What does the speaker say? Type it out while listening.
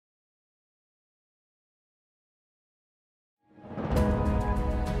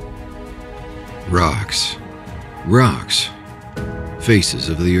Rocks. Rocks. Faces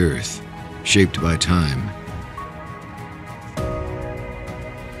of the earth, shaped by time.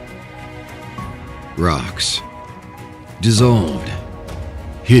 Rocks. Dissolved,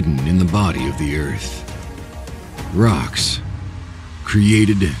 hidden in the body of the earth. Rocks.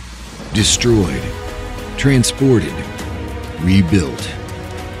 Created, destroyed, transported, rebuilt.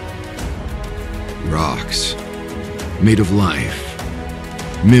 Rocks. Made of life,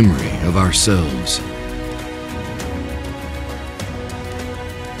 memory of ourselves.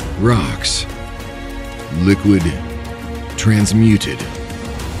 Rocks. Liquid, transmuted,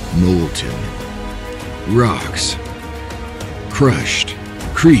 molten. Rocks. Crushed,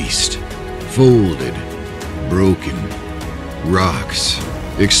 creased, folded, broken. Rocks.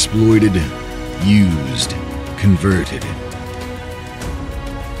 Exploited, used, converted.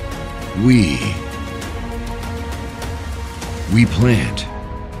 We plant,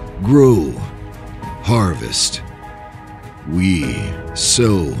 grow, harvest. We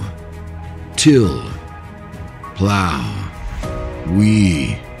sow, till, plow.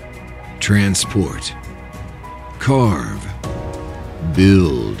 We transport, carve,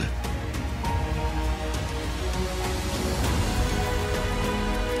 build.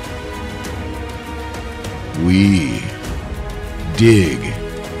 We dig,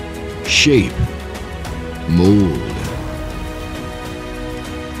 shape, mold.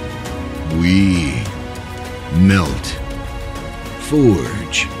 We melt,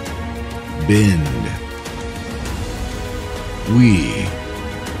 forge, bend. We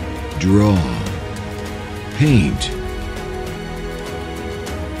draw, paint,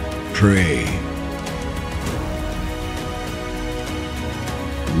 pray.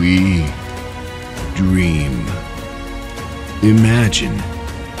 We dream, imagine,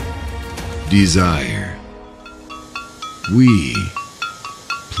 desire. We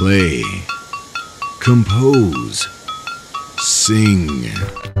play, compose, sing.